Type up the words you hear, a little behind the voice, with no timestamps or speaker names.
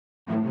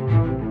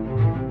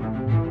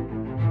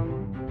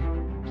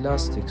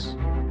plastics.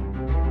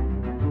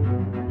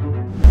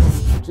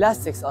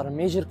 Plastics are a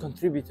major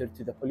contributor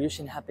to the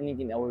pollution happening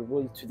in our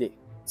world today,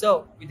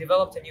 So, we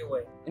developed a new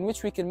way, in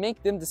which we can make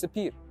them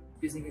disappear.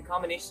 using a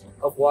combination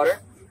of water,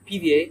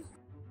 PVA,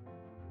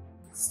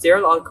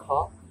 sterile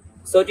alcohol,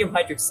 sodium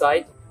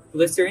hydroxide,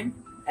 glycerin,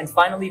 and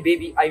finally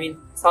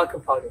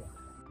talcum powder.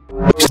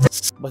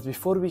 But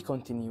before we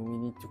continue, we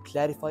need to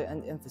clarify and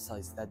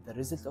emphasize that the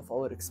result of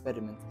our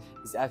experiment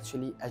is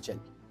actually a gel,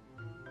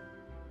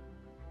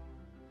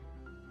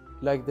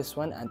 like this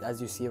one, and as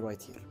you see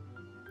right here.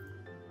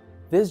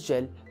 This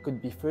gel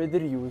could be further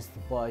used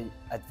by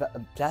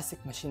plastic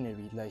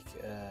machinery like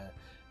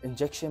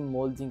injection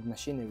molding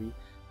machinery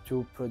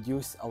to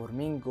produce our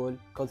main goal,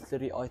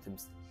 cutlery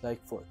items like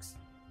forks.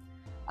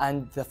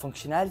 And the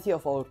functionality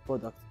of our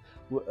product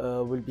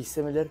will be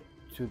similar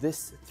to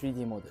this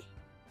 3D model.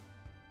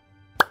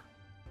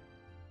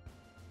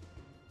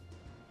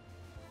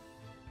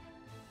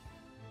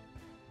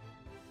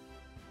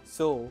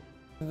 So,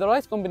 with the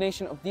right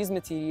combination of these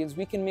materials,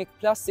 we can make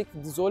plastic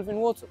dissolve in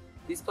water.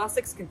 These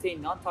plastics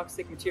contain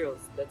non-toxic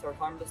materials that are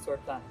harmless to our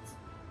planet.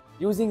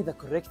 Using the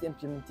correct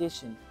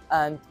implementation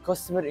and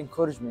customer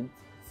encouragement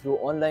through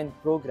online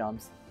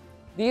programs,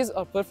 These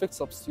are perfect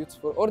substitutes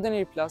for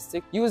ordinary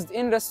plastic used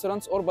in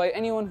restaurants or by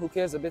anyone who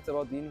cares a bit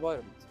about the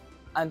environment.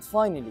 and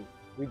finally,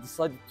 we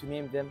decided to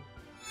name them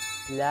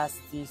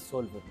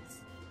Plastisolvables.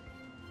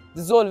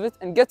 Dissolve it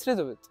and get rid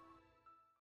of it.